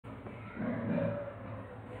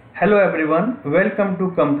Hello everyone, welcome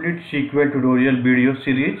to Complete SQL tutorial video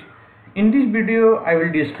series. In this video, I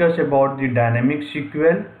will discuss about the dynamic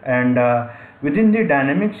SQL, and within the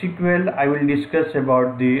dynamic SQL, I will discuss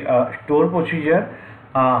about the store procedure,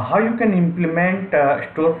 how you can implement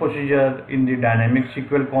store procedure in the dynamic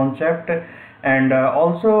SQL concept, and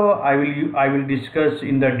also I will discuss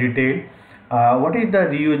in the detail what is the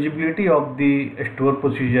reusability of the store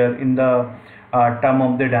procedure in the term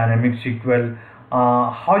of the dynamic SQL.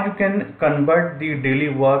 How you can convert the daily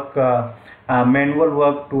work, manual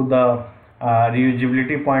work to the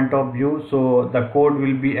reusability point of view, so the code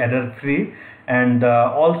will be error free, and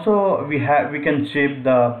also we can save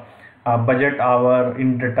the budget hour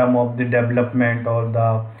in the term of the development or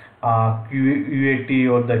the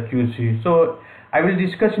UAT or the QC. So I will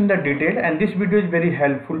discuss in the detail, and this video is very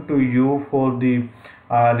helpful to you for the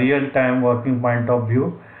real-time working point of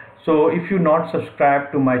view. So if you not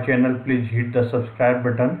subscribed to my channel, please hit the subscribe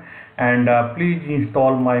button, and please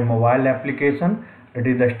install my mobile application, that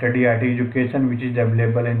is the Study IT Education, which is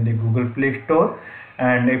available in the Google Play Store.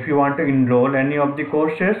 And if you want to enroll any of the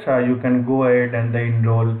courses, you can go ahead and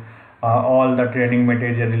enroll all the training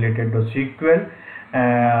material related to SQL,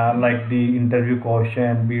 like the interview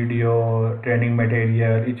question, video, training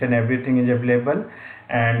material, each and everything is available,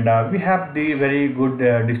 and we have the very good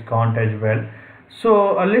discount as well.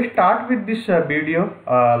 So let's start with this video.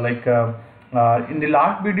 In the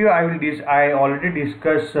last video, I already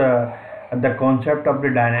discussed the concept of the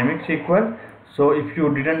dynamic SQL. So if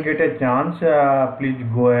you didn't get a chance, please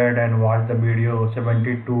go ahead and watch the video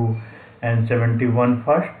 72 and 71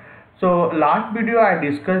 first. So last video I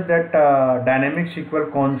discussed that dynamic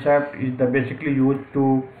SQL concept is basically used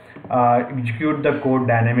to execute the code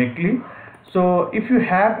dynamically. So if you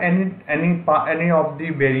have any of the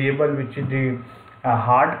variable which is the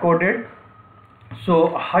hard coded,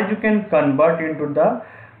 so how you can convert into the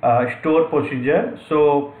store procedure.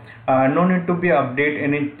 So no need to be update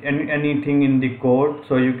anything in the code,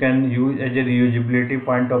 so you can use as a reusability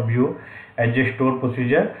point of view as a store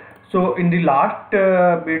procedure. So in the last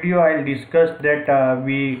video I'll discuss that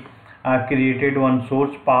we created one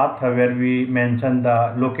source path where we mentioned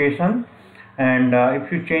the location, and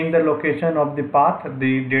if you change the location of the path,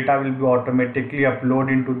 the data will be automatically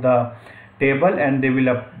uploaded into the table, and they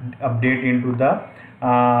will update into the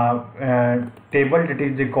table that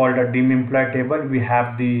is called a dim employee table. We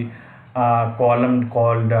have the column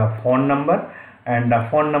called phone number, and the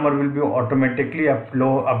phone number will be automatically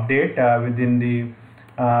update within the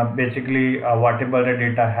basically whatever the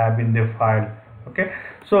data have in the file. Okay,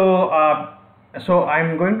 so so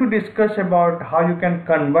I'm going to discuss about how you can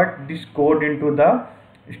convert this code into the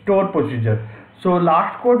store procedure. So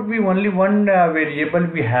last code, we only one variable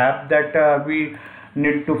we have that we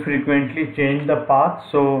need to frequently change the path.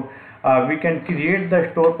 So we can create the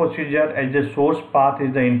store procedure as the source path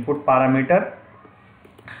is the input parameter.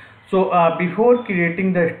 So before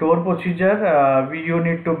creating the store procedure, you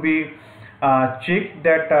need to be check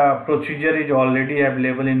that procedure is already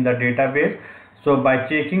available in the database. So by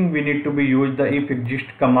checking, we need to be use the if exist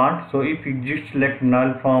command. So if exist, select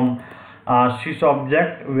null from sys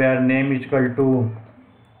object where name is equal to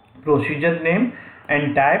procedure name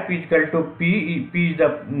and type is equal to p is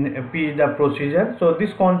the procedure. So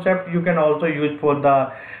this concept you can also use for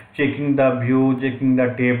the checking the view, checking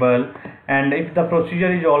the table, and if the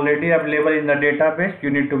procedure is already available in the database, you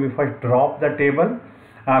need to be first drop the table,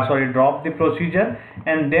 drop the procedure,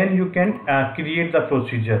 and then you can create the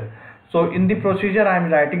procedure. So in the procedure I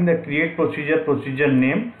am writing the create procedure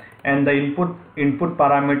name, and the input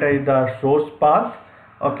parameter is the source path.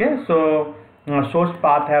 Okay, so source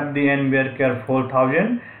path have the n varchar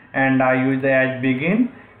 4000, and I use the as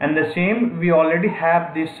begin, and the same we already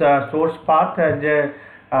have this source path as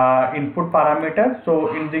a input parameter.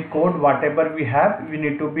 So in the code whatever we have, we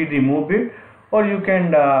need to be remove it, or you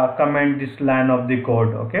can comment this line of the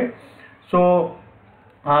code. Okay, so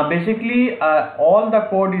basically all the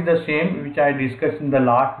code is the same which I discussed in the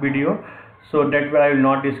last video, so that's why I will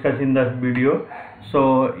not discuss in this video.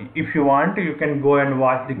 So if you want, you can go and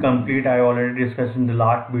watch the complete. I already discussed in the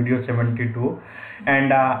last video 72,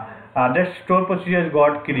 and that store procedure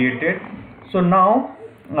got created. So now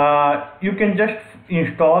you can just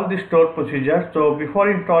install the store procedure. So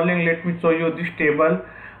before installing, let me show you this table.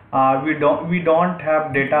 We don't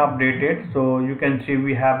have data updated, so you can see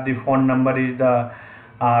we have the phone number is the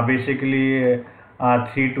basically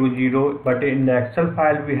 320, but in the Excel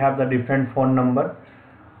file we have the different phone number.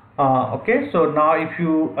 Okay, so now if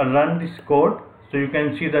you run this code, so you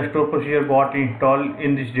can see the store procedure got installed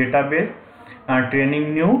in this database,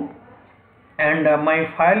 training new, and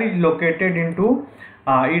my file is located into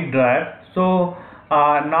E drive. So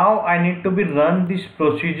now I need to be run this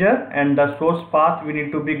procedure, and the source path we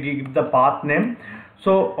need to be give the path name.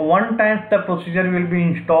 So one time the procedure will be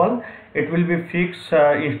installed, it will be fixed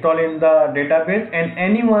installed in the database, and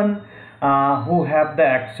anyone who have the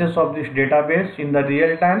access of this database in the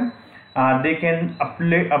real time, they can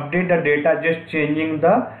update the data just changing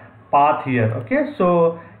the path here. Okay,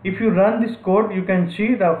 so if you run this code, you can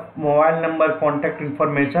see the mobile number, contact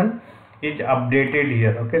information is updated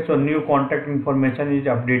here. Okay, so new contact information is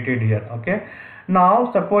updated here. Okay,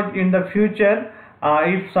 now suppose in the future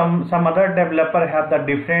if some other developer have the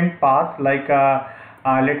different path, like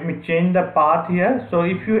let me change the path here. So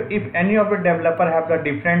if any of the developer have the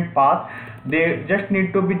different path, they just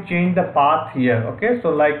need to be change the path here. Okay, so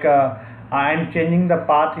like I am changing the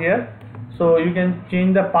path here, so you can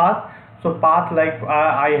change the path. So path, like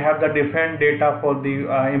I have the different data for the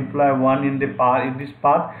employee 1 in the path, in this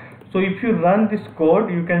path. So if you run this code,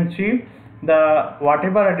 you can see the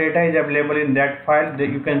whatever data is available in that file,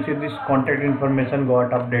 you can see this contact information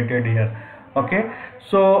got updated here. Okay,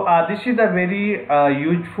 so this is a very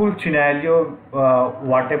useful scenario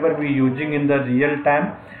whatever we using in the real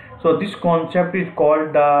time. So this concept is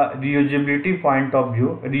called the reusability point of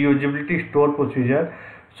view, reusability store procedure.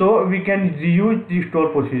 So we can reuse the store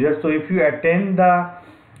procedure. So if you attend the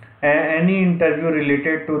any interview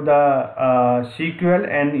related to the SQL,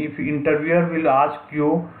 and if interviewer will ask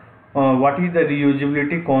you what is the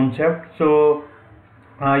reusability concept, so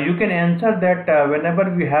you can answer that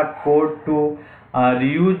whenever we have code to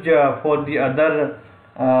reuse for the other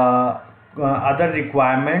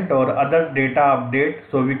requirement or other data update,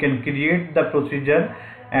 so we can create the procedure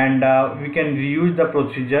and we can reuse the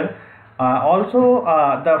procedure. Also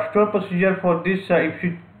the store procedure for this, if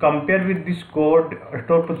you compare with this code,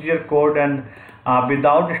 store procedure code, and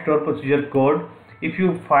without store procedure code, if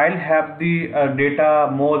you file have the data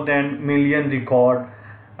more than million record,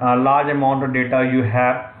 large amount of data you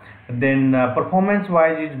have, then performance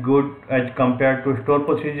wise is good as compared to store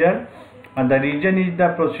procedure. And the reason is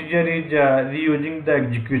the procedure is reusing the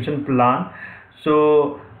execution plan.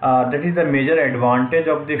 So that is the major advantage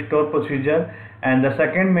of the store procedure. And the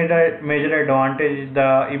second major advantage is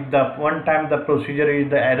if the one time the procedure is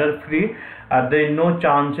the error free, there is no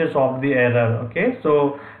chances of the error. Okay,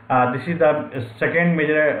 so this is the second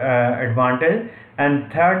major advantage.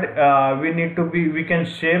 And third, we can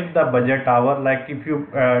save the budget hour. Like if you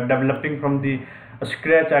developing from the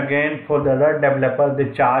scratch, again for the other developer,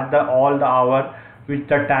 they charge all the hour which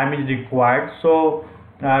the time is required. So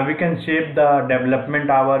we can save the development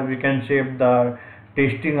hour, we can save the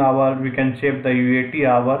testing hour, we can save the UAT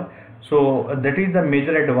hour. So that is the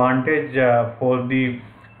major advantage for the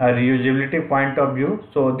reusability point of view.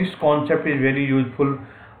 So this concept is very useful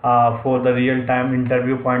for the real time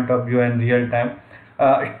interview point of view and real time.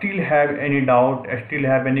 Still have any doubt, still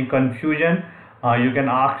have any confusion, you can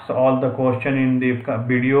ask all the question in the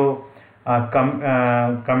video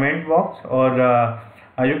comment box, or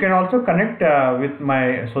you can also connect with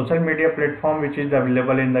my social media platform, which is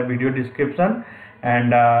available in the video description,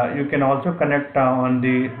 and you can also connect on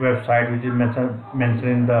the website, which is mentioned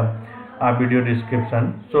in the video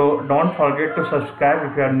description. So don't forget to subscribe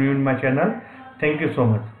if you are new in my channel. Thank you so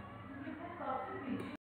much.